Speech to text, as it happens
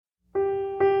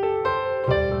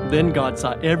Then God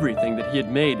saw everything that he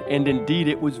had made, and indeed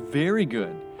it was very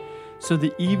good. So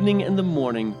the evening and the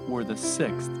morning were the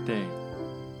sixth day.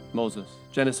 Moses,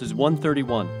 Genesis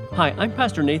 1:31. Hi, I'm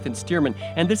Pastor Nathan Stearman,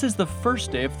 and this is the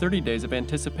first day of 30 days of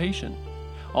anticipation.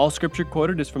 All scripture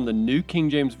quoted is from the New King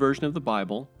James Version of the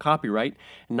Bible, copyright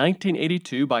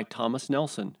 1982 by Thomas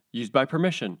Nelson, used by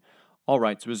permission, all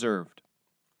rights reserved.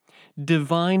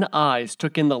 Divine eyes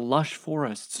took in the lush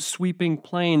forests, sweeping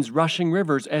plains, rushing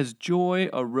rivers, as joy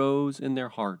arose in their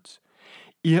hearts.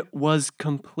 It was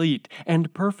complete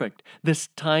and perfect. This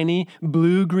tiny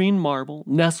blue-green marble,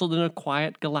 nestled in a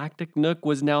quiet galactic nook,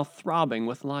 was now throbbing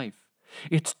with life.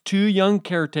 Its two young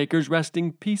caretakers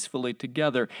resting peacefully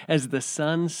together as the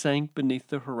sun sank beneath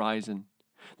the horizon.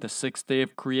 The sixth day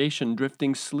of creation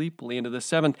drifting sleepily into the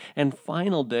seventh and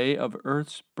final day of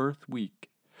Earth's birth week.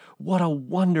 What a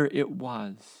wonder it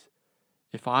was!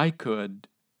 If I could.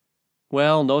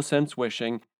 Well, no sense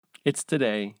wishing. It's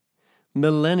today.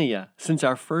 Millennia since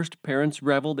our first parents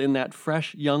reveled in that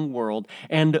fresh young world,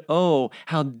 and oh,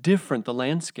 how different the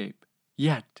landscape.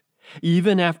 Yet,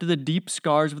 even after the deep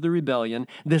scars of the rebellion,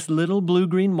 this little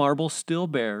blue-green marble still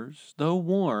bears, though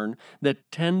worn, the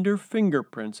tender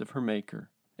fingerprints of her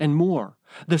maker. And more,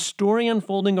 the story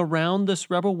unfolding around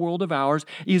this rebel world of ours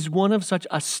is one of such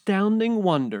astounding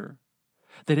wonder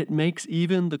that it makes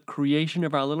even the creation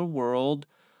of our little world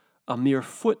a mere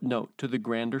footnote to the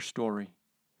grander story.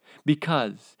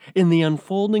 Because in the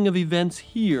unfolding of events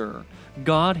here,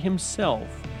 God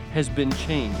Himself has been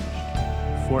changed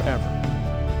forever.